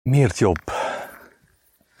Miért jobb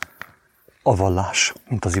a vallás,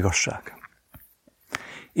 mint az igazság?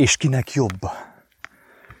 És kinek jobb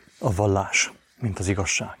a vallás, mint az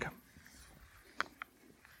igazság?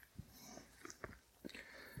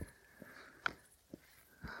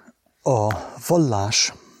 A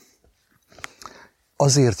vallás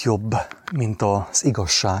azért jobb, mint az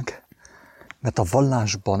igazság, mert a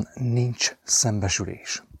vallásban nincs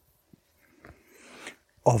szembesülés.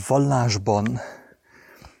 A vallásban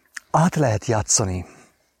át lehet játszani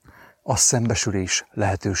a szembesülés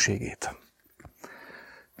lehetőségét.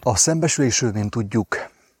 A szembesülésről, mint tudjuk,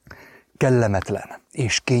 kellemetlen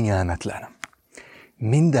és kényelmetlen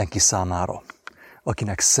mindenki számára,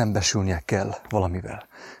 akinek szembesülnie kell valamivel,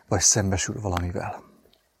 vagy szembesül valamivel.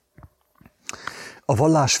 A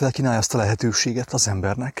vallás felkínálja azt a lehetőséget az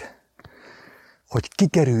embernek, hogy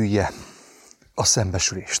kikerülje a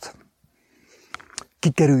szembesülést.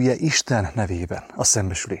 Kikerülje Isten nevében a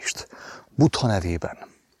szembesülést, Buddha nevében,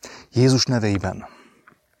 Jézus nevében,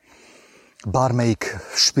 bármelyik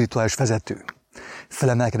spirituális vezető,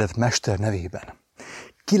 felemelkedett mester nevében.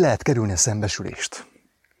 Ki lehet kerülni a szembesülést?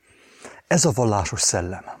 Ez a vallásos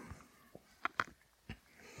szellem.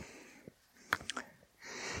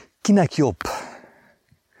 Kinek jobb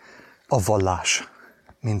a vallás,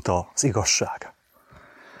 mint az igazság?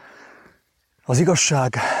 Az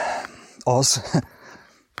igazság az,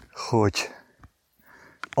 hogy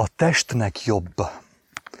a testnek jobb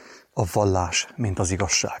a vallás, mint az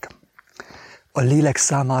igazság. A lélek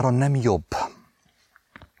számára nem jobb.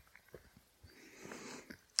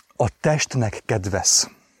 A testnek kedvez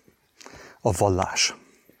a vallás.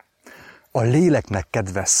 A léleknek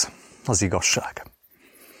kedvez az igazság.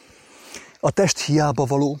 A test hiába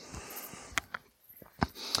való,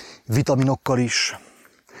 vitaminokkal is,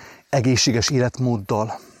 egészséges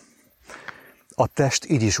életmóddal. A test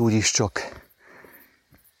így is úgy is csak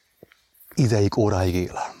ideig, óráig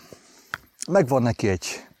él. Megvan neki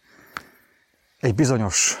egy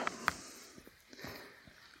bizonyos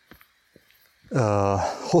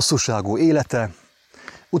hosszúságú élete,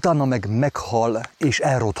 utána meg meghal és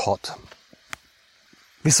elrodhat.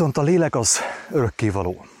 Viszont a lélek az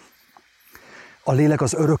örökkévaló. A lélek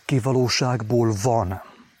az örökkévalóságból van.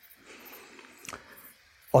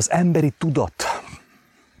 Az emberi tudat,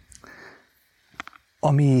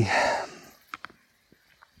 ami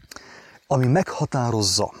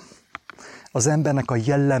meghatározza az embernek a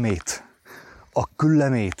jellemét, a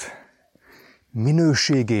küllemét,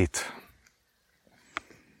 minőségét,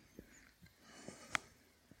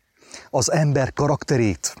 az ember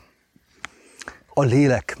karakterét, a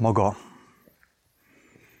lélek maga,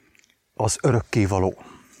 az örökkévaló.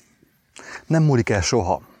 Nem múlik el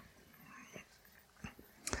soha.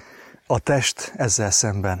 A test ezzel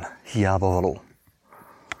szemben hiába való.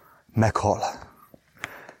 Meghal.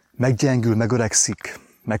 Meggyengül, megöregszik,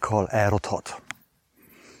 meghal, elrodhat.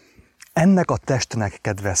 Ennek a testnek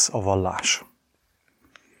kedvez a vallás.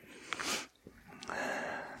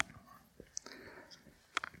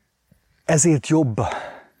 Ezért jobb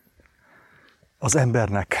az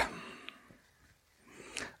embernek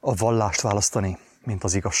a vallást választani, mint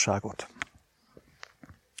az igazságot.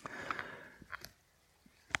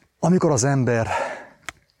 Amikor az ember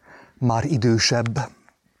már idősebb,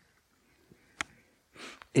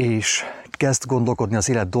 és kezd gondolkodni az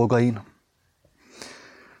élet dolgain,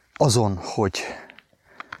 azon, hogy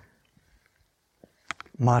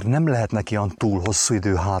már nem lehet neki olyan túl hosszú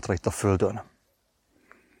idő hátra itt a Földön.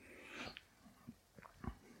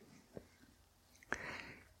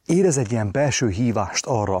 Érez egy ilyen belső hívást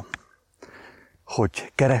arra,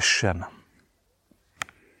 hogy keresse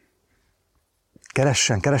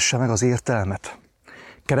meg az értelmet,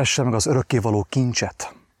 keresse meg az örökkévaló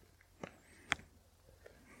kincset.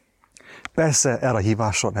 Persze erre a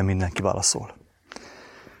hívásra nem mindenki válaszol.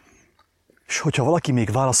 És hogyha valaki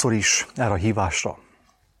még válaszol is erre a hívásra,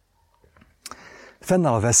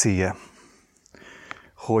 fennáll a veszélye,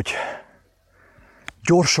 hogy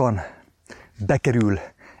gyorsan bekerül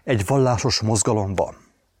egy vallásos mozgalomba,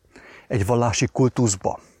 egy vallási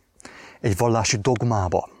kultuszba, egy vallási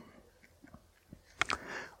dogmába,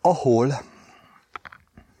 ahol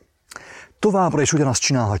továbbra is ugyanazt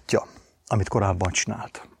csinálhatja, amit korábban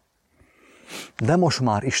csinált. De most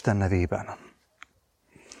már Isten nevében,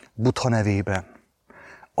 Buddha nevében,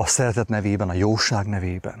 a szeretet nevében, a jóság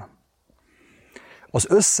nevében az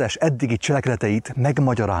összes eddigi cselekedeteit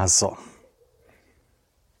megmagyarázza.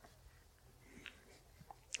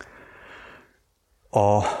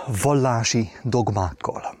 A vallási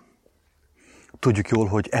dogmákkal. Tudjuk jól,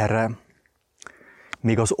 hogy erre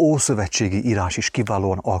még az ószövetségi írás is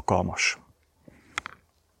kiválóan alkalmas.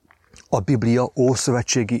 A Biblia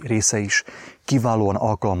ószövetségi része is kiválóan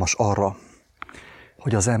alkalmas arra,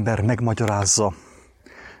 hogy az ember megmagyarázza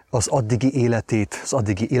az addigi életét, az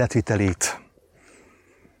addigi életvitelét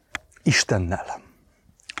Istennel,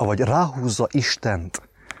 avagy ráhúzza Istent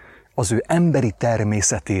az ő emberi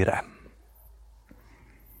természetére.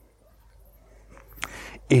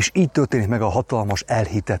 És így történik meg a hatalmas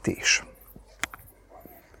elhitetés.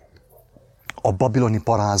 A babiloni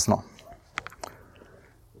parázna,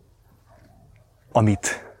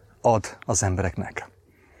 amit ad az embereknek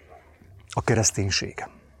a kereszténység.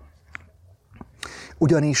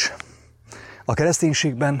 Ugyanis a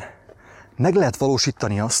kereszténységben meg lehet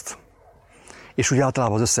valósítani azt, és úgy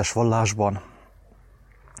általában az összes vallásban,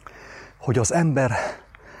 hogy az ember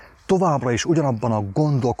továbbra is ugyanabban a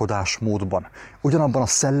gondolkodásmódban, ugyanabban a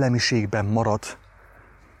szellemiségben marad,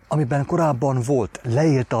 amiben korábban volt,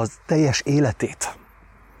 leélte az teljes életét.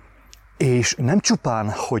 És nem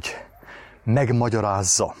csupán, hogy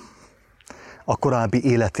megmagyarázza a korábbi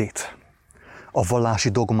életét a vallási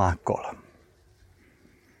dogmákkal,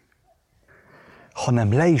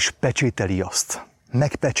 hanem le is pecsételi azt,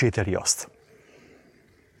 megpecsételi azt.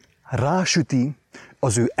 Rásüti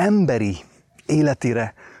az ő emberi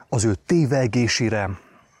életére, az ő tévegésére,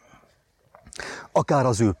 akár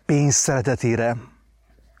az ő pénzszeretetére,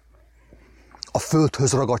 a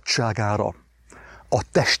földhöz ragadtságára, a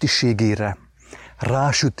testiségére,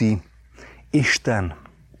 rásüti Isten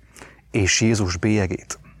és Jézus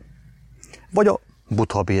bélyegét. Vagy a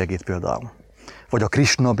Buddha bélyegét például. Vagy a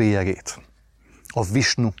Krisna bélyegét. A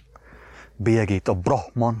Visnu bélyegét, a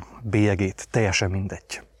Brahman bélyegét. Teljesen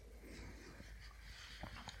mindegy.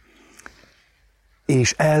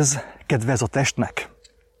 És ez kedvez a testnek.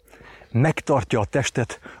 Megtartja a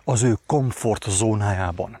testet az ő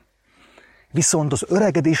komfortzónájában. Viszont az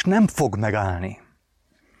öregedés nem fog megállni.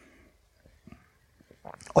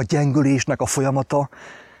 A gyengülésnek a folyamata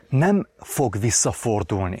nem fog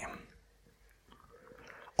visszafordulni.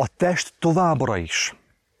 A test továbbra is,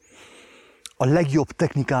 a legjobb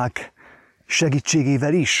technikák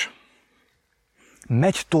segítségével is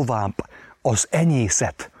megy tovább az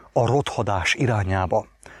enyészet, a rothadás irányába,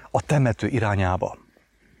 a temető irányába.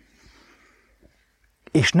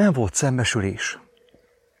 És nem volt szembesülés.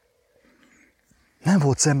 Nem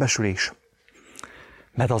volt szembesülés.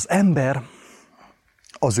 Mert az ember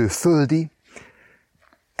az ő földi,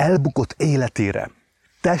 elbukott életére,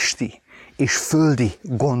 testi és földi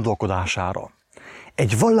gondolkodására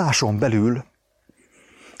egy valláson belül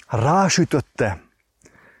rásütötte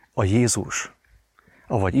a Jézus,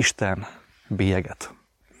 avagy Isten bélyeget,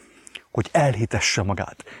 hogy elhitesse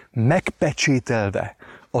magát, megpecsételve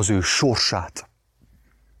az ő sorsát.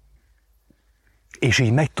 És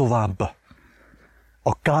így megy tovább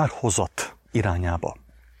a kárhozat irányába.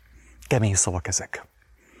 Kemény szavak ezek.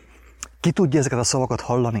 Ki tudja ezeket a szavakat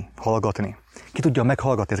hallgatni? Ki tudja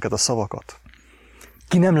meghallgatni ezeket a szavakat?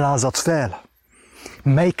 Ki nem lázad fel?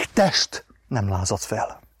 Melyik test nem lázad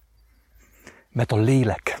fel? Mert a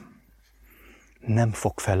lélek nem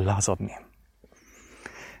fog fellázadni.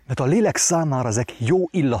 Mert a lélek számára ezek jó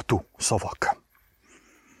illatú szavak.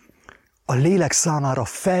 A lélek számára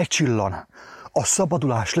felcsillan a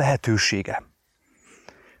szabadulás lehetősége,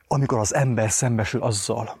 amikor az ember szembesül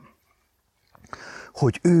azzal,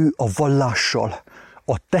 hogy ő a vallással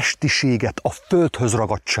a testiséget, a földhöz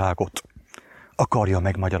ragadtságot akarja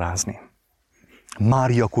megmagyarázni.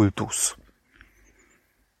 Mária kultusz,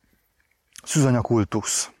 Szűzanya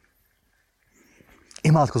kultusz.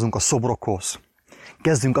 Imádkozunk a szobrokhoz,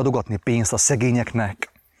 kezdünk adogatni pénzt a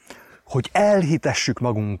szegényeknek, hogy elhitessük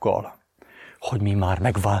magunkkal, hogy mi már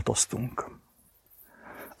megváltoztunk.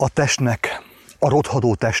 A testnek, a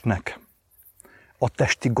rothadó testnek, a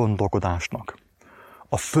testi gondolkodásnak,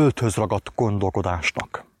 a földhöz ragadt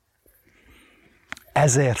gondolkodásnak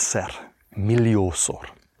ezerszer,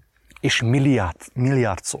 milliószor és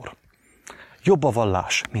milliárdszor jobb a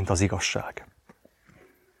vallás, mint az igazság.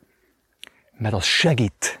 Mert az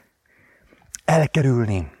segít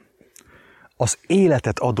elkerülni az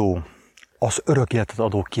életet adó, az örök életet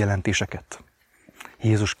adó kijelentéseket,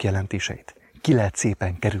 Jézus kijelentéseit. Ki lehet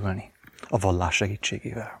szépen kerülni a vallás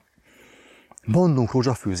segítségével. Mondunk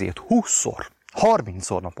rózsafűzét 20-szor,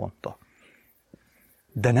 30-szor naponta,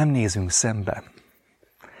 de nem nézünk szembe.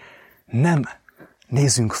 Nem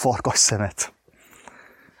nézünk farkas szemet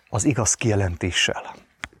az igaz kijelentéssel,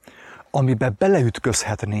 amiben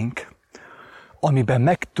beleütközhetnénk, amiben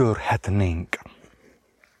megtörhetnénk,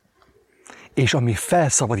 és ami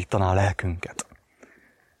felszabadítaná a lelkünket,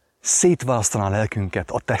 szétválasztaná a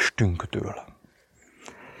lelkünket a testünktől.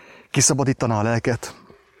 Kiszabadítaná a lelket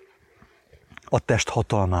a test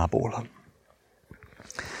hatalmából.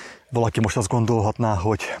 Valaki most azt gondolhatná,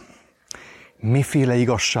 hogy miféle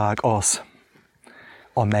igazság az,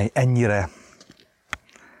 amely ennyire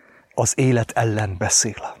az élet ellen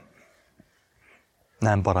beszél.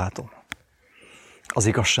 Nem, barátom. Az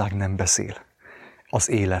igazság nem beszél az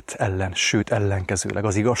élet ellen, sőt ellenkezőleg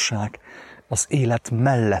az igazság az élet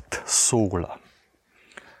mellett szól.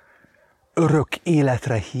 Örök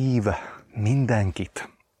életre hív mindenkit,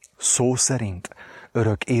 szó szerint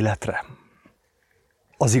örök életre.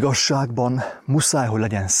 Az igazságban muszáj, hogy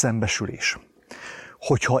legyen szembesülés.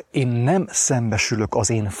 Hogyha én nem szembesülök az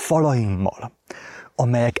én falaimmal,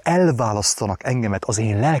 amelyek elválasztanak engemet, az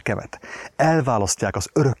én lelkemet, elválasztják az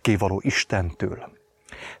örökkévaló Istentől,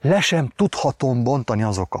 le sem tudhatom bontani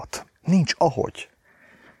azokat. Nincs ahogy.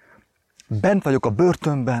 Bent vagyok a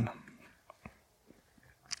börtönben,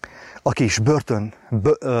 a kis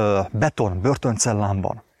beton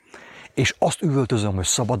börtöncellámban, és azt üvöltözöm, hogy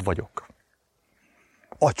szabad vagyok.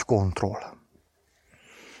 Agykontroll.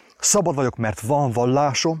 Szabad vagyok, mert van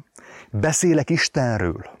vallásom, beszélek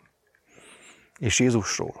Istenről és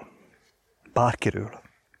Jézusról, bárkiről.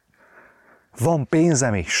 Van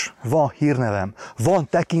pénzem is, van hírnevem, van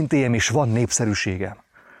tekintélyem és van népszerűségem.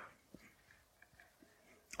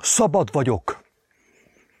 Szabad vagyok,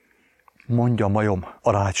 mondja a majom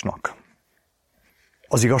a rácsnak.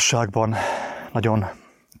 Az igazságban nagyon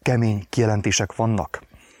kemény kijelentések vannak,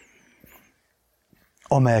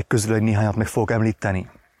 amelyek közül egy néhányat meg fogok említeni,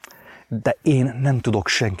 de én nem tudok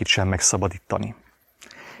senkit sem megszabadítani.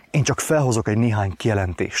 Én csak felhozok egy néhány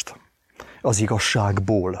kijelentést az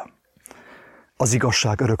igazságból, az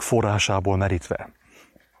igazság örök forrásából merítve,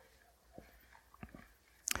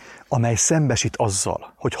 amely szembesít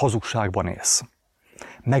azzal, hogy hazugságban élsz,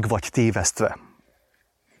 meg vagy tévesztve,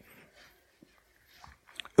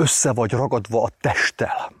 össze vagy ragadva a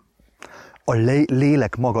testtel, a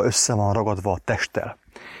lélek maga össze van ragadva a testtel,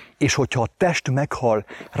 és hogyha a test meghal,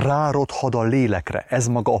 rárodhad a lélekre, ez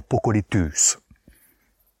maga a pokoli tűz.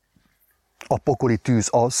 A pokoli tűz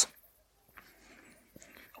az,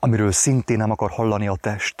 amiről szintén nem akar hallani a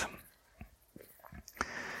test,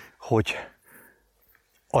 hogy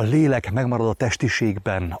a lélek megmarad a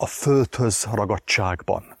testiségben, a földhöz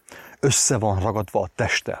ragadtságban, össze van ragadva a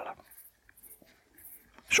testtel.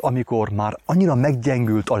 És amikor már annyira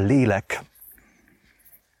meggyengült a lélek,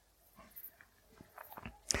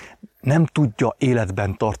 nem tudja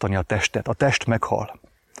életben tartani a testet, a test meghal,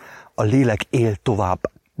 a lélek él tovább,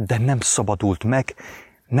 de nem szabadult meg,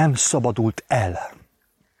 nem szabadult el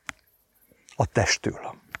a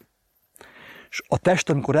testtől. És a test,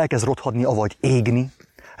 amikor elkezd rothadni, avagy égni,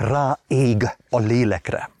 ráég a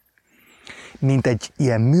lélekre. Mint egy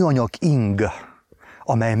ilyen műanyag ing,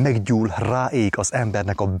 amely meggyúl, ráég az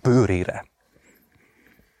embernek a bőrére.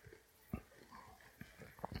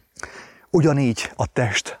 Ugyanígy a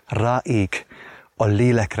test ráég a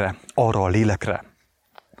lélekre, arra a lélekre,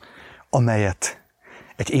 amelyet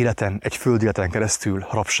egy földéleten keresztül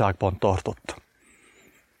rabságban tartott.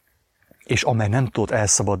 És amely nem tud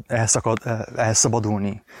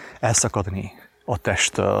elszakadni a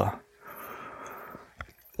test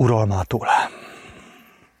uralmától.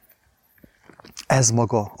 Ez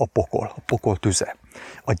maga a pokol tüze,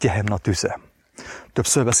 a Gehenna tüze.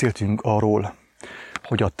 Többször beszéltünk arról,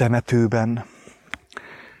 hogy a temetőben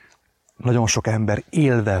nagyon sok ember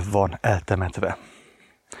élve van eltemetve.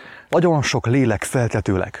 Nagyon sok lélek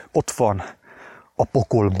feltetőleg ott van a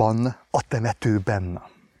pokolban, a temetőben.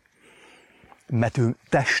 Mert ő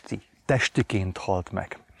testiként halt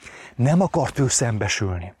meg. Nem akart ő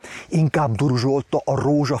szembesülni. Inkább duruzsolta a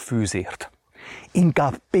rózsafűzért.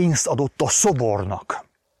 Inkább pénzt adott a szobornak.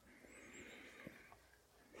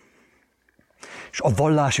 És a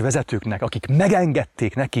vallási vezetőknek, akik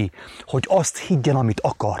megengedték neki, hogy azt higgyen, amit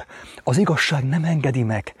akar, az igazság nem engedi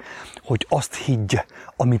meg, hogy azt higgy,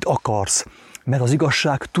 amit akarsz, mert az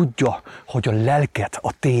igazság tudja, hogy a lelket,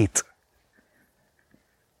 a tét.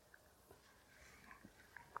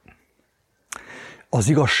 Az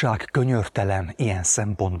igazság könyörtelen ilyen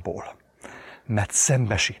szempontból, mert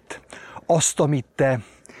szembesít. Azt, amit te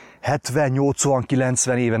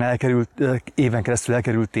 70-80-90 éven keresztül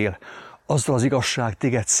elkerültél, azzal az igazság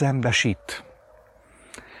téged szembesít.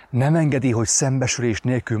 Nem engedi, hogy szembesülés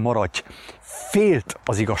nélkül maradj. Félt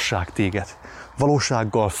az igazság téged.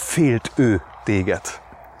 Valósággal félt ő téged.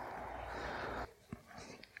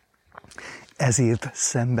 Ezért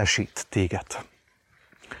szembesít téged.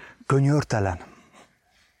 Könyörtelen.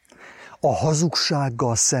 A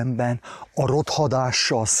hazugsággal szemben, a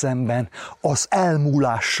rothadással szemben, az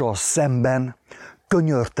elmúlással szemben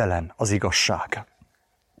könyörtelen az igazság.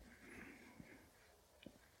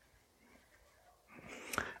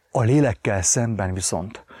 A lélekkel szemben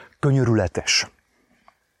viszont könyörületes.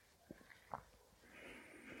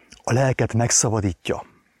 A lelket megszabadítja.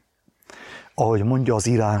 Ahogy mondja az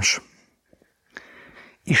írás,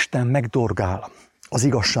 Isten megdorgál, az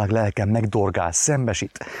igazság lelke megdorgál,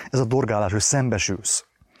 szembesít. Ez a dorgálás, hogy szembesülsz.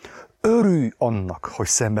 Örülj annak, hogy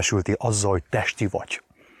szembesültél azzal, hogy testi vagy.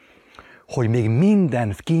 Hogy még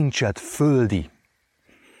minden kincsed földi.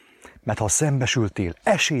 Mert ha szembesültél,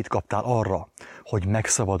 esélyt kaptál arra, hogy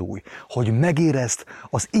megszabadulj, hogy megérezd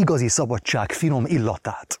az igazi szabadság finom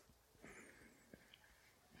illatát.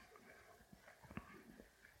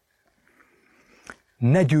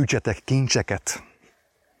 Ne gyűjtsetek kincseket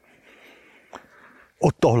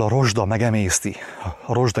ott, ahol a rozsda megemészti,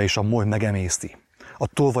 a rozsda és a moly megemészti. A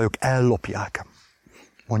tolvajok ellopják,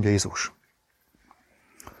 mondja Jézus.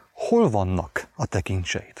 Hol vannak a te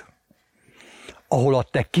kincseid? Ahol a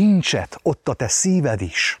te kincsed, ott a te szíved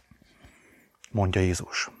is, mondja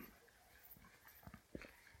Jézus.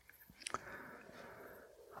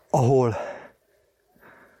 Ahol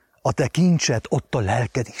a te kincsed, ott a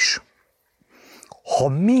lelked is. Ha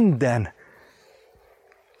minden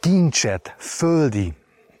kincsed földi,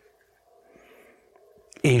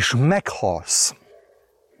 és meghalsz,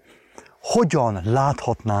 hogyan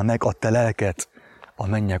láthatná meg a te lelked a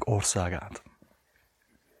mennyek országát?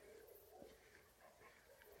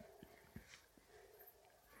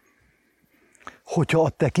 Hogyha a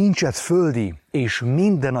te kincsed földi, és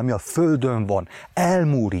minden, ami a földön van,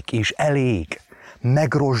 elmúlik és elég,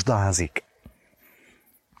 megrozsdázik,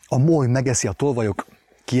 a moly megeszi, a tolvajok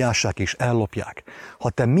kiássák és ellopják. Ha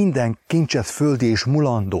te minden kincsed földi és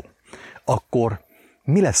mulandó, akkor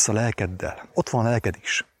mi lesz a lelkeddel? Ott van a lelked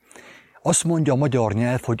is. Azt mondja a magyar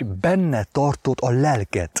nyelv, hogy benne tartod a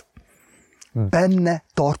lelked. Benne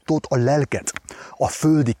tartod a lelked a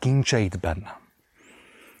földi kincseidben.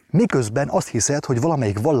 Miközben azt hiszed, hogy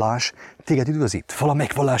valamelyik vallás téged üdvözít.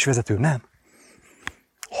 Valamelyik vallásvezető nem.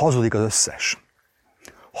 Hazudik az összes.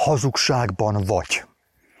 Hazugságban vagy.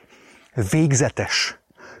 Végzetes,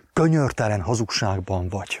 könyörtelen hazugságban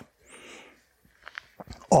vagy.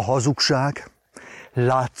 A hazugság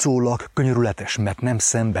látszólag könyörületes, mert nem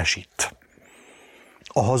szembesít.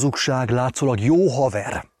 A hazugság látszólag jó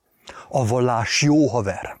haver. A vallás jó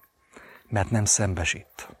haver, mert nem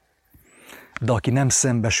szembesít. De aki nem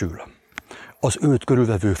szembesül az őt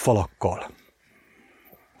körülvevő falakkal,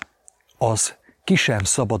 az ki sem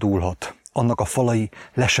szabadulhat, annak a falai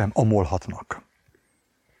le sem omolhatnak.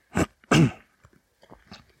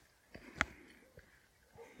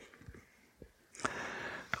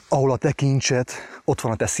 Ahol a te kincsed, ott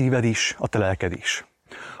van a te szíved is, a te lelked is.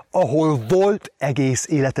 Ahol volt egész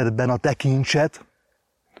életedben a te kincsed,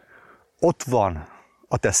 ott van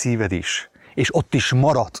a te szíved is, és ott is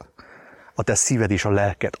marad a te szíved is, a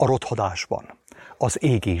lelked, a rothadásban, az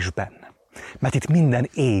égésben. Mert itt minden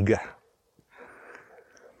ég.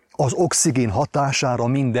 Az oxigén hatására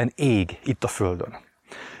minden ég itt a földön.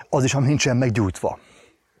 Az is, ami nincsen meggyújtva.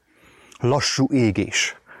 Lassú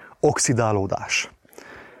égés, oxidálódás.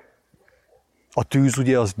 A tűz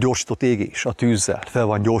ugye az gyorsított égés, a tűzzel fel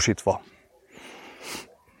van gyorsítva.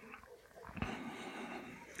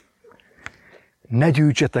 Ne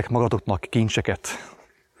gyűjtsetek magatoknak kincseket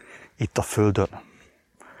itt a földön,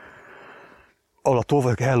 ahol a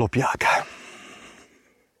tolvajok ellopják,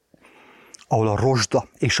 ahol a rozsda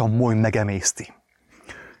és a moly megemészti.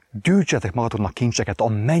 Gyűjtsetek magatoknak kincseket a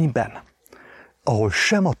mennyben, ahol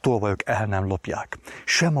sem a tolvajok el nem lopják,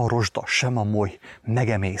 sem a rozsda, sem a moly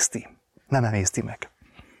megemészti. Nem emészti meg.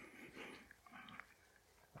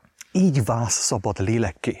 Így válsz szabad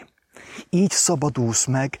lélekké. Így szabadulsz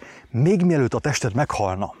meg, még mielőtt a tested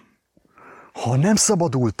meghalna. Ha nem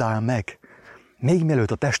szabadultál meg, még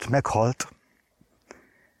mielőtt a test meghalt,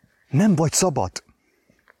 nem vagy szabad.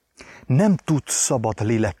 Nem tudsz szabad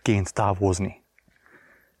lélekként távozni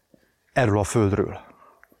erről a földről.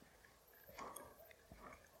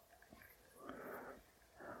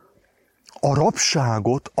 A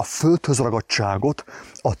rabságot, a földhöz ragadtságot,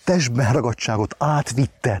 a testben ragadtságot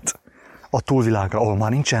átvitted a túlvilágra, ahol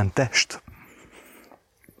már nincsen test.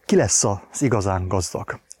 Ki lesz az igazán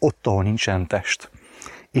gazdag? Ott, ahol nincsen test,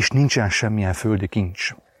 és nincsen semmilyen földi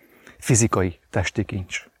kincs, fizikai, testi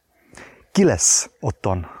kincs. Ki lesz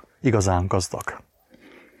ottan igazán gazdag?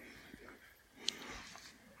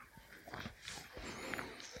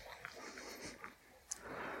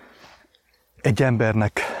 Egy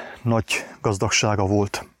embernek nagy gazdagsága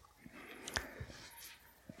volt,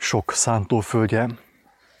 sok szántóföldje,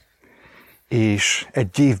 és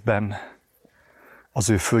egy évben az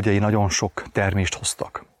ő földjei nagyon sok termést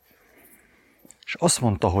hoztak. És azt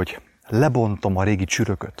mondta, hogy lebontom a régi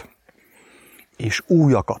csürököt, és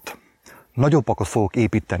újakat nagyobbakat fogok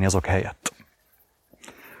építeni azok helyett,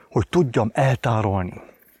 hogy tudjam eltárolni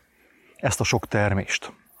ezt a sok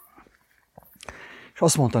termést. És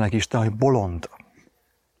azt mondta neki Isten, hogy bolond,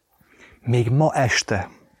 még ma este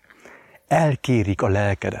elkérik a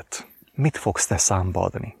lelkedet. Mit fogsz te számba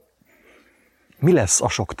adni? Mi lesz a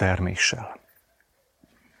sok terméssel?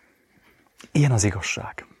 Ilyen az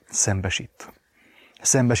igazság. Szembesít.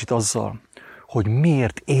 Szembesít azzal, hogy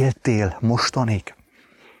miért éltél mostanig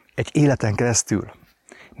egy életen keresztül,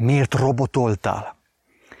 miért robotoltál,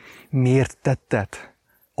 miért tetted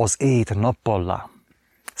az éjt nappallá.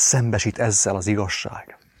 Szembesít ezzel az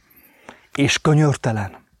igazság. És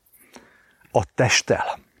könyörtelen a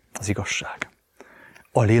testtel az igazság,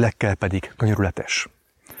 a lélekkel pedig könyörületes.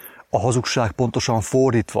 A hazugság pontosan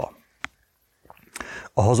fordítva.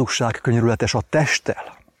 A hazugság könyörületes a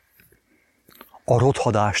testtel, a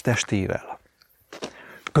rothadás testével.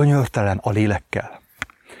 Könyörtelen a lélekkel,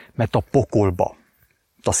 mert a pokolba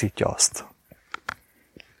taszítja azt.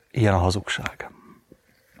 Ilyen a hazugság.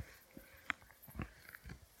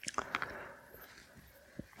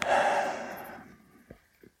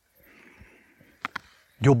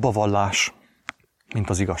 Jobb a vallás, mint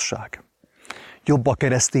az igazság. Jobb a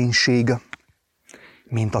kereszténység,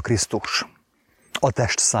 mint a Krisztus a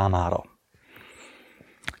test számára.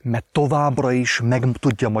 Mert továbbra is meg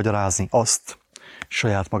tudja magyarázni azt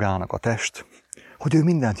saját magának a test, hogy ő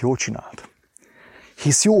mindent jól csinált.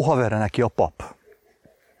 Hisz jó havere neki a pap.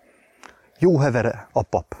 Jó havere a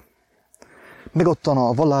pap. Meg ottan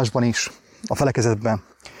a vallásban is, a felekezetben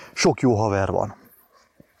sok jó haver van.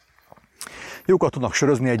 Jókat tudnak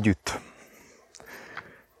sörözni együtt.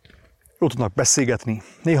 Jól tudnak beszélgetni.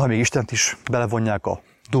 Néha még Istent is belevonják a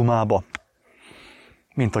dumába.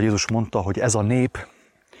 Mint ahogy Jézus mondta, hogy ez a nép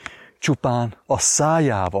csupán a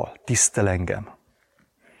szájával tisztel engem.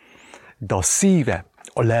 De a szíve,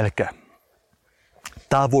 a lelke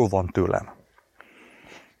távol van tőlem.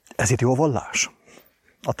 Ezért jó a vallás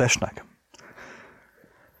a testnek.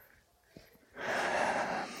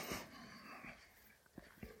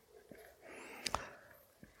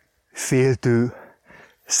 Féltő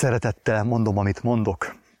szeretettel mondom, amit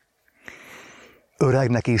mondok.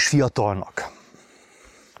 Öregnek és fiatalnak.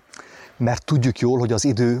 Mert tudjuk jól, hogy az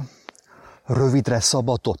idő rövidre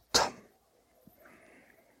szabatott.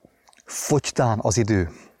 Fogytán az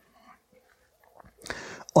idő.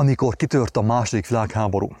 Amikor kitört a második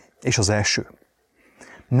világháború és az első,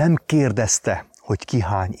 nem kérdezte, hogy ki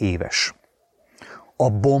hány éves. A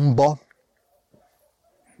bomba,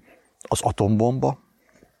 az atombomba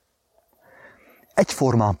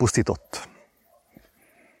egyformán pusztított.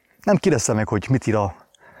 Nem kérdezte meg, hogy mit ír a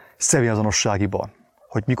személyazonosságiban,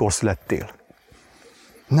 hogy mikor születtél.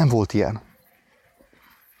 Nem volt ilyen.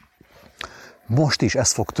 Most is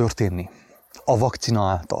ez fog történni a vakcina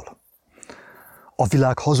által, a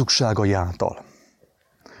világ hazugságai által.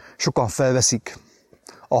 Sokan felveszik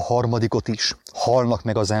a harmadikot is, halnak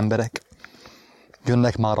meg az emberek.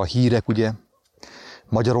 Jönnek már a hírek, ugye,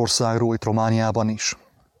 Magyarországról, itt Romániában is,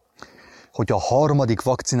 hogy a harmadik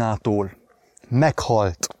vakcinától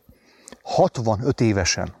meghalt 65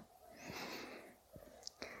 évesen.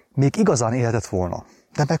 Még igazán élhetett volna,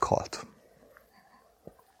 de meghalt.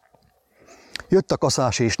 Jött a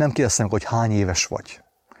kaszás, és nem kérdeztem, hogy hány éves vagy,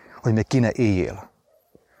 hogy még kéne éljél.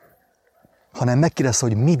 Hanem megkérdezte,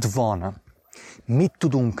 hogy mit van, mit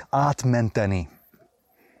tudunk átmenteni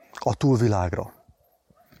a túlvilágra.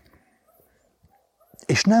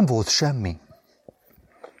 És nem volt semmi.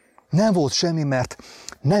 Nem volt semmi, mert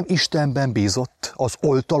nem Istenben bízott, az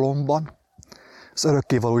oltalomban, az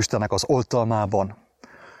örökkévaló Istennek az oltalmában,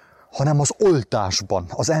 hanem az oltásban,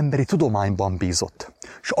 az emberi tudományban bízott.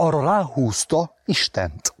 És arra ráhúzta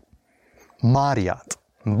Istent, Máriát,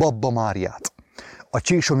 Babba Máriát, a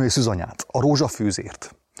csíksomlő szűzanyát, a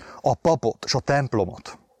rózsafűzért, a papot és a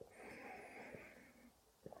templomot.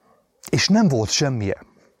 És nem volt semmije.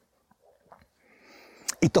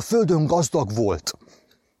 Itt a földön gazdag volt,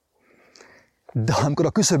 de amikor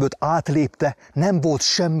a küszöböt átlépte, nem volt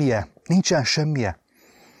semmije, nincsen semmije.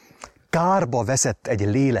 Kárba veszett egy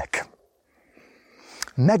lélek.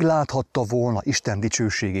 Megláthatta volna Isten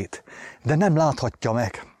dicsőségét, de nem láthatja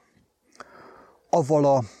meg. Avval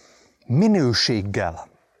a minőséggel,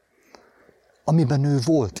 amiben ő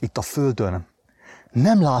volt itt a földön,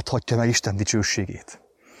 nem láthatja meg Isten dicsőségét.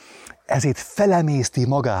 Ezért felemészti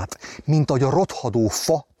magát, mint ahogy a rothadó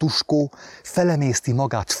fa, tuskó felemészti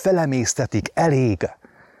magát, felemésztetik elég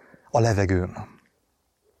a levegőn.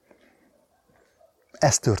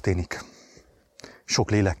 Ez történik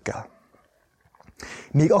sok lélekkel.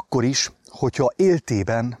 Még akkor is, hogyha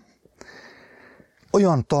éltében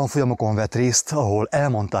olyan tanfolyamokon vett részt, ahol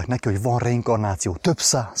elmondták neki, hogy van reinkarnáció, több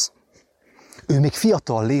száz. Ő még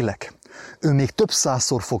fiatal lélek, ő még több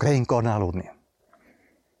százszor fog reinkarnálódni.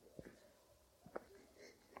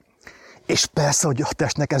 És persze, hogy a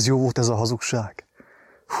testnek ez jó volt, ez a hazugság.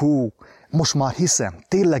 Most már hiszem,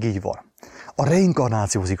 tényleg így van. A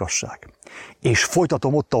reinkarnáció az igazság. És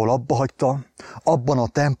folytatom ott, ahol abba hagyta, abban a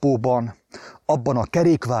tempóban, abban a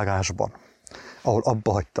kerékvágásban, ahol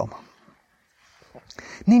abba hagytam.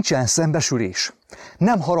 Nincsen szembesülés.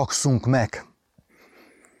 Nem haragszunk meg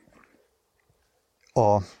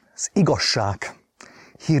az igazság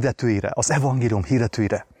hirdetőire, az evangélium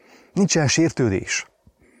hirdetőire. Nincsen sértődés.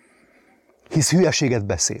 Hisz hülyeséget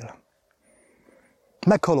beszél.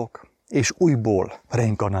 Meghalok, és újból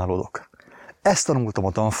reinkarnálódok. Ezt tanultam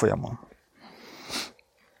a tanfolyamon.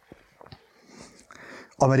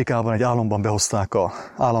 Amerikában egy államban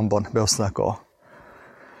behozták a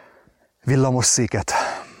villamosszéket.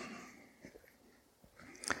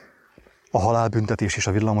 A halálbüntetés és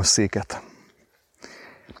a villamosszéket.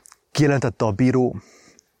 Kijelentette a bíró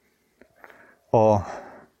a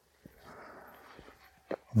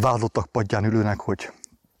vádlottak padján ülőnek, hogy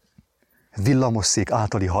villamosszék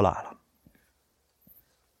általi halál.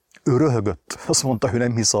 Ő röhögött, azt mondta, hogy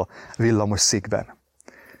nem hisz a villamosszékben.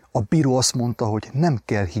 A bíró azt mondta, hogy nem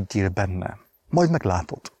kell higgyél benne, majd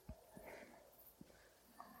meglátod.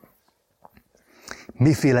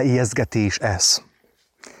 Miféle ijesztgetés ez?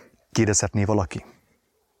 Kérdezhetné valaki.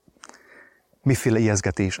 Miféle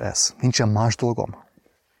ijesztgetés ez? Nincsen más dolgom?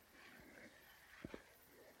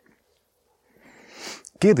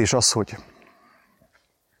 Kérdés az, hogy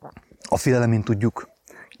a félelem, mint tudjuk,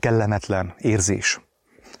 kellemetlen érzés.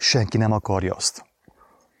 Senki nem akarja azt.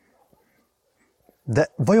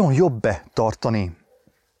 De vajon jobb-e tartani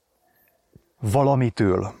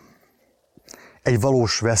valamitől, egy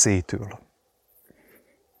valós veszélytől,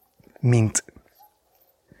 mint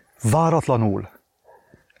váratlanul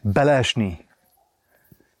beleesni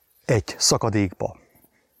egy szakadékba?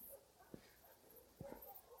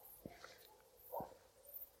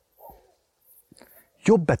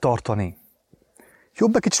 Jobb-e tartani,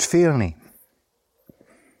 jobb-e kicsit félni,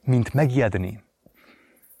 mint megijedni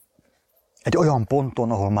egy olyan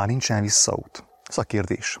ponton, ahol már nincsen visszaút? Ez a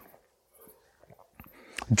kérdés.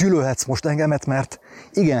 Gyűlölhetsz most engemet, mert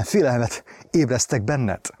igen, félelmet ébresztek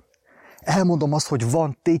benned. Elmondom azt, hogy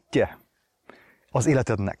van tétje az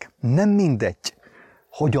életednek. Nem mindegy,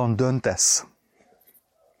 hogyan döntesz,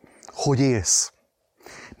 hogy élsz,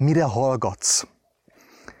 mire hallgatsz.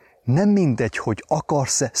 Nem mindegy, hogy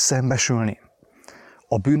akarsz-e szembesülni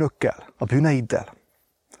a bűnökkel, a bűneiddel,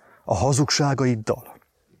 a hazugságaiddal,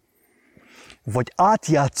 vagy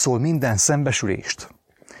átjátszol minden szembesülést,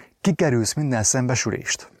 kikerülsz minden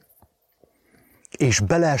szembesülést, és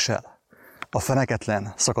beleesel a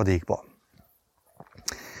feneketlen szakadékba.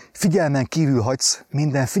 Figyelmen kívül hagysz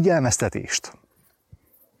minden figyelmeztetést,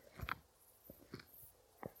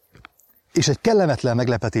 és egy kellemetlen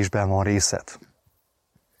meglepetésben van részed.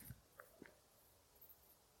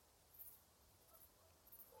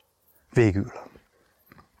 Végül.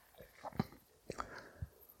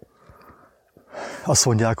 Azt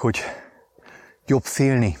mondják, hogy jobb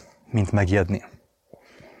félni, mint megijedni.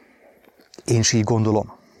 Én is így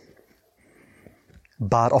gondolom.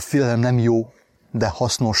 Bár a félelem nem jó, de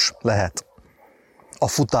hasznos lehet. A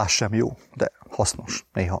futás sem jó, de hasznos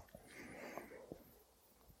néha.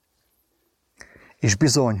 És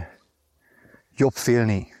bizony, jobb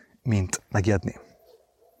félni, mint megijedni.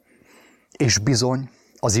 És bizony,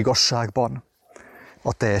 az igazságban,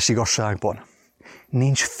 a teljes igazságban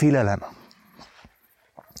nincs félelem.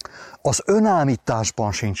 Az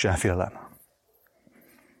önállításban sincsen félelem.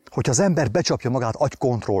 Hogyha az ember becsapja magát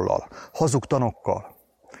agykontrollal, hazug tanokkal,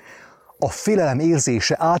 a félelem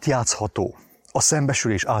érzése átjátszható, a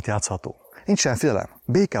szembesülés átjátszható. Nincsen félelem,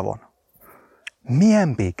 béke van.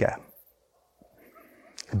 Milyen béke?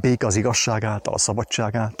 Béke az igazság által, a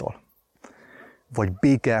szabadság által? Vagy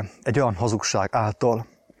béke egy olyan hazugság által,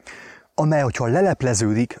 amely, hogyha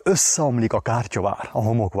lelepleződik, összeomlik a kártyavár, a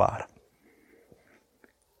homokvár,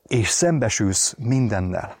 és szembesülsz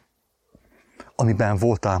mindennel, amiben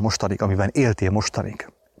voltál mostanig, amiben éltél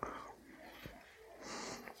mostanig.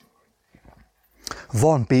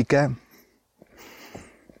 Van béke,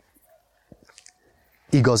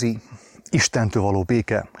 igazi, Istentől való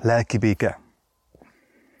béke, lelki béke,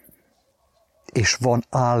 és van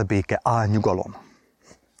álbéke, álnyugalom.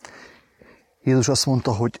 Jézus azt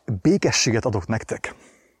mondta, hogy békességet adok nektek,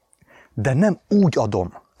 de nem úgy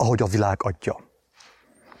adom, ahogy a világ adja.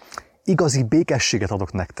 Igazi békességet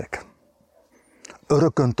adok nektek.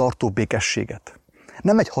 Örökön tartó békességet.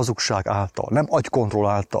 Nem egy hazugság által, nem agykontroll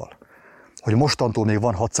által, hogy mostantól még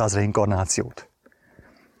van 600 reinkarnációt.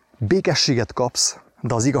 Békességet kapsz,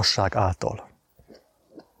 de az igazság által.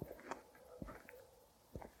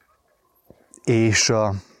 És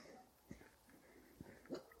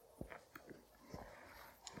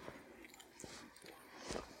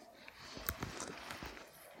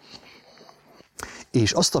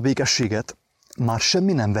azt a békességet már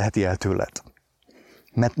semmi nem veheti el tőled.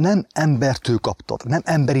 Mert nem embertől kaptad, nem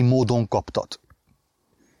emberi módon kaptad.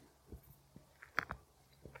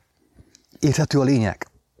 Érthető a lényeg?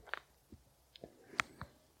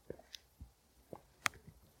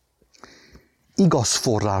 Igaz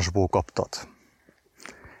forrásból kaptad.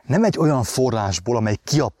 Nem egy olyan forrásból, amely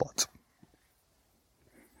kiapad.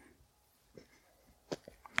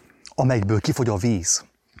 Amelyikből kifogy a víz.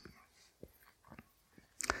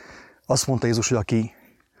 Azt mondta Jézus, hogy aki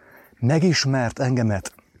megismert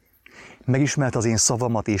engemet, megismert az én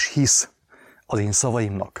szavamat, és hisz az én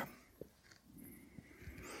szavaimnak,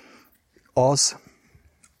 az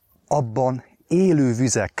abban élő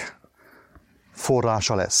vizek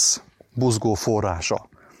forrása lesz, buzgó forrása.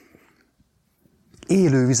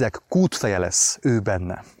 Élő vizek kútfeje lesz ő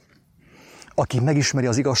benne. Aki megismeri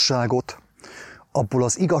az igazságot, abból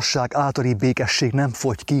az igazság általi békesség nem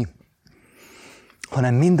fogy ki,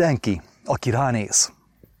 hanem mindenki, aki ránéz,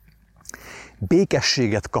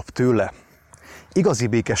 békességet kap tőle, igazi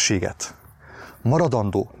békességet,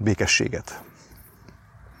 maradandó békességet,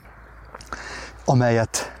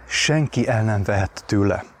 amelyet senki el nem vehet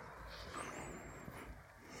tőle.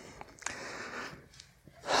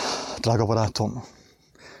 Drága barátom,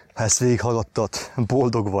 ha ezt végighallgattad,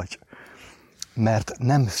 boldog vagy, mert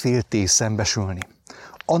nem féltél szembesülni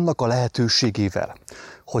annak a lehetőségével,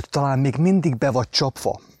 hogy talán még mindig be vagy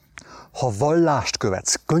csapva, ha vallást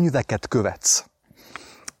követsz, könyveket követsz,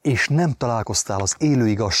 és nem találkoztál az élő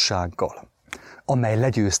igazsággal, amely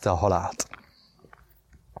legyőzte a halált.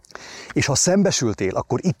 És ha szembesültél,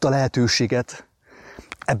 akkor itt a lehetőséget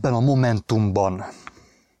ebben a momentumban,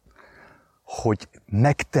 hogy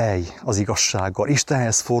megtelj az igazsággal,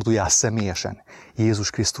 Istenhez forduljál személyesen, Jézus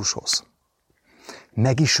Krisztushoz.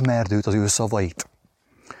 Megismerd őt, az ő szavait,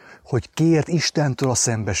 hogy kérd Istentől a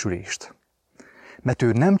szembesülést. Mert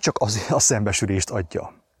ő nem csak a szembesülést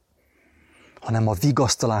adja, hanem a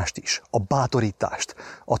vigasztalást is, a bátorítást,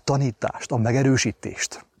 a tanítást, a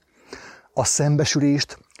megerősítést. A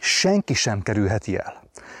szembesülést senki sem kerülheti el.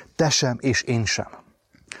 Te sem és én sem.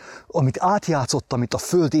 Amit átjátszottam itt a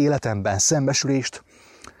földi életemben szembesülést,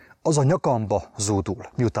 az a nyakamba zúdul,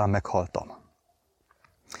 miután meghaltam.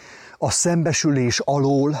 A szembesülés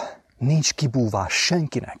alól nincs kibúvás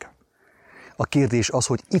senkinek. A kérdés az,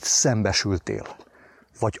 hogy itt szembesültél,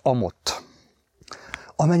 vagy amott.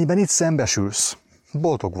 Amennyiben itt szembesülsz,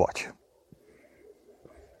 boldog vagy.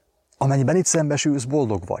 Amennyiben itt szembesülsz,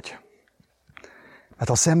 boldog vagy. Mert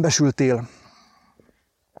ha szembesültél,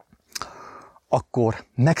 akkor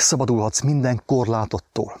megszabadulhatsz minden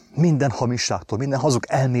korlátottól, minden hamisságtól, minden hazug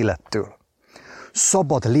elmélettől.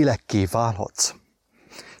 Szabad lélekké válhatsz.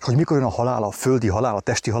 Hogy mikor jön a halál, a földi halál, a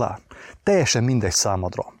testi halál, teljesen mindegy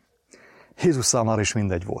számodra. Jézus számára is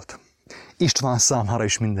mindegy volt. István számára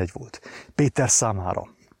is mindegy volt. Péter számára.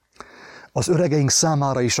 Az öregeink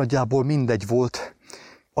számára is nagyjából mindegy volt,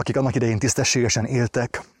 akik annak idején tisztességesen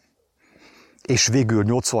éltek, és végül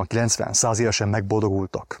 80-90-100 évesen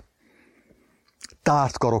megboldogultak.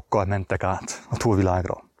 Tárt karokkal mentek át a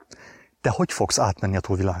túlvilágra. Te hogy fogsz átmenni a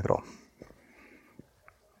túlvilágra?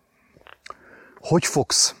 Hogy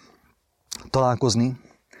fogsz találkozni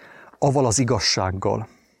avval az igazsággal,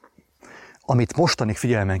 amit mostanig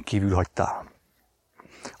figyelmen kívül hagytál,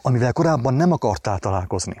 amivel korábban nem akartál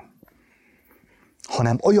találkozni,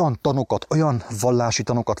 hanem olyan tanokat, olyan vallási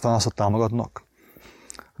tanokat választottál magadnak,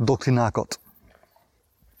 doktrinákat,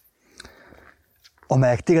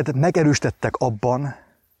 amelyek téged megerősítettek abban,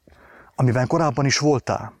 amiben korábban is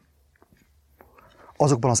voltál,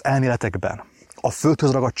 azokban az elméletekben, a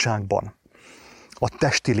földhöz ragadtságban, a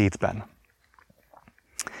testi létben.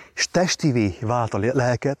 És testivé vált a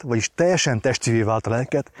lelket, vagyis teljesen testivé vált a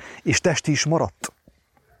lelket, és testi is maradt.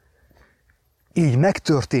 Így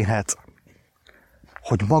megtörténhet,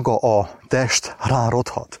 hogy maga a test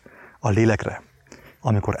rárodhat a lélekre,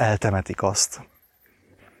 amikor eltemetik azt,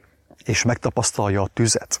 és megtapasztalja a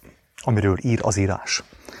tüzet, amiről ír az írás,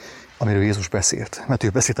 amiről Jézus beszélt. Mert ő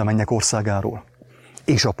beszélt a mennyek országáról,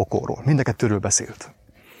 és a pokolról. Mind a kettőről beszélt.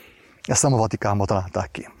 Ezt nem a Vatikánban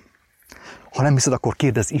találták ki. Ha nem hiszed, akkor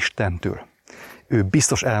kérdezz Istentől. Ő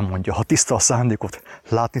biztos elmondja, ha tiszta a szándékot,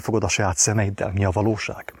 látni fogod a saját szemeiddel, mi a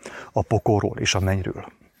valóság a pokolról és a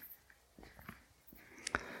mennyről.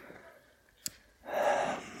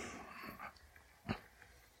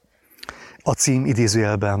 A cím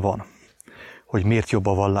idézőjelben van, hogy miért jobb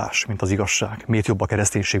a vallás, mint az igazság, miért jobb a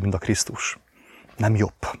kereszténység, mint a Krisztus. Nem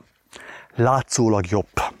jobb. Látszólag jobb.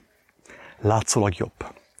 Látszólag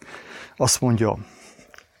jobb. Azt mondja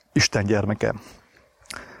Isten gyermeke,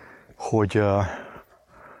 hogy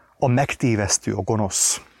a megtévesztő, a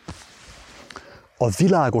gonosz, a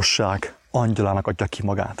világosság angyalának adja ki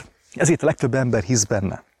magát. Ezért a legtöbb ember hisz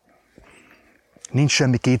benne. Nincs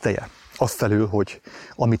semmi kételye afelől, hogy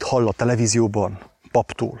amit hall a televízióban,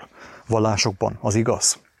 paptól, vallásokban, az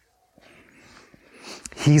igaz.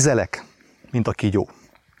 Hízelek, mint a kígyó,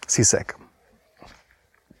 sziszeg.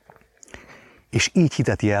 És így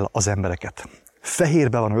hiteti el az embereket.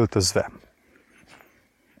 Fehérbe van öltözve.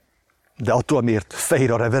 De attól, amiért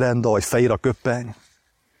fehér a reverenda, vagy fehér a köppeny,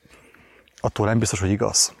 attól nem biztos, hogy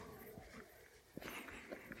igaz.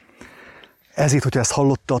 Ezért, hogyha ezt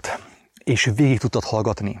hallottad, és végig tudtad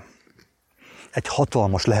hallgatni, egy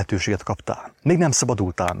hatalmas lehetőséget kaptál. Még nem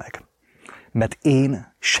szabadultál meg. Mert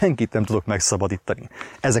én senkit nem tudok megszabadítani.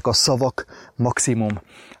 Ezek a szavak maximum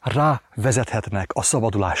rávezethetnek a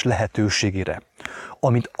szabadulás lehetőségére,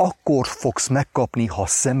 amit akkor fogsz megkapni, ha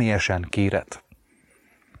személyesen kéred.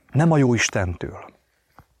 Nem a Jóistentől,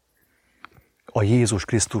 a Jézus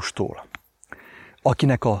Krisztustól,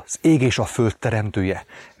 akinek az ég és a föld teremtője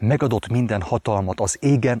megadott minden hatalmat az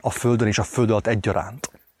égen, a földön és a föld alatt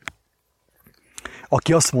egyaránt.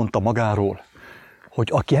 Aki azt mondta magáról, hogy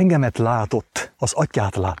aki engemet látott, az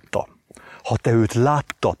atyát látta. Ha te őt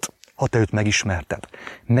láttad, ha te őt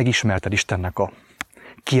megismerted Istennek a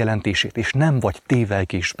kijelentését, és nem vagy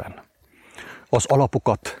tévelgésben. Az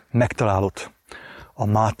alapokat megtalálod a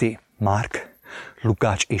Máté, Márk,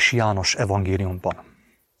 Lukács és János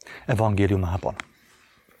evangéliumában.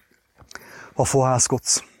 Ha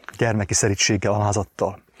fohászkodsz gyermeki szerítséggel,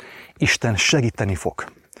 alázattal, Isten segíteni fog,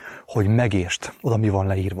 hogy megértsd oda, mi van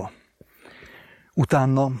leírva.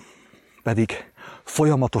 Utána pedig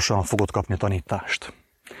folyamatosan fogod kapni a tanítást.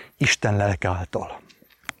 Isten lelke által.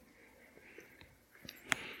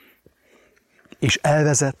 És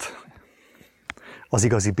elvezet az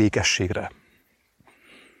igazi békességre.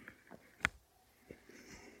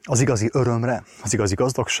 Az igazi örömre, az igazi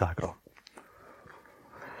gazdagságra.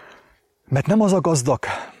 Mert nem az a gazdag,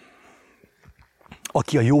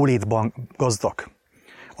 aki a jólétban gazdag,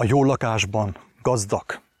 a jó lakásban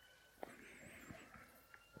gazdag,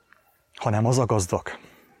 hanem az a gazdag,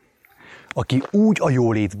 aki úgy a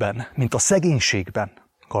jólétben, mint a szegénységben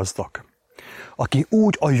gazdag, aki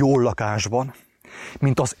úgy a jó lakásban,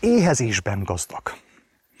 mint az éhezésben gazdag.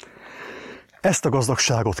 Ezt a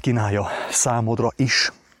gazdagságot kínálja számodra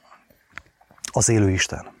is az élő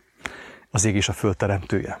Isten, az ég és a föld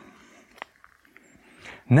teremtője.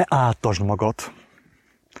 Ne áltasd magad,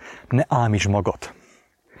 ne ámítsd magad,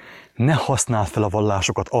 ne használd fel a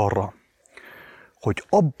vallásokat arra, hogy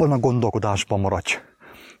abban a gondolkodásban maradj,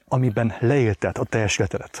 amiben leélted a teljes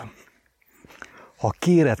életedet. Ha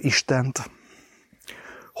kéred Istent,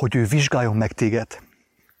 hogy ő vizsgáljon meg téged,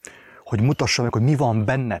 hogy mutassa meg, hogy mi van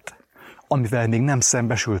benned, amivel még nem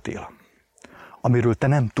szembesültél, amiről te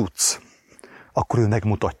nem tudsz, akkor ő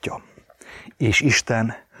megmutatja. És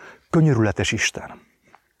Isten, könyörületes Isten.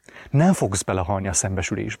 Nem fogsz belehalni a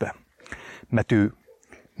szembesülésbe, mert ő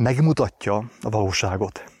megmutatja a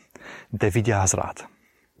valóságot, de vigyázz rád.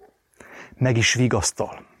 Meg is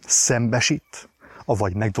vigasztal, szembesít,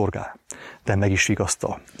 avagy megdorgál, de meg is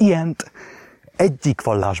vigasztal. Ilyent egyik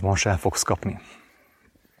vallásban sem fogsz kapni.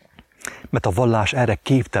 Mert a vallás erre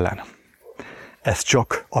képtelen. Ezt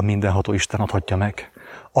csak a mindenható Isten adhatja meg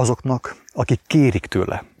azoknak, akik kérik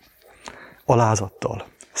tőle, alázattal,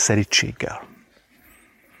 szerítséggel.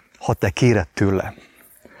 Ha te kéred tőle,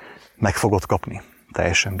 meg fogod kapni,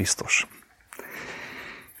 teljesen biztos.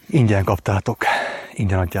 Ingyen kaptátok,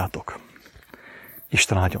 ingyen adjátok.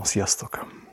 Isten áldjon, sziasztok!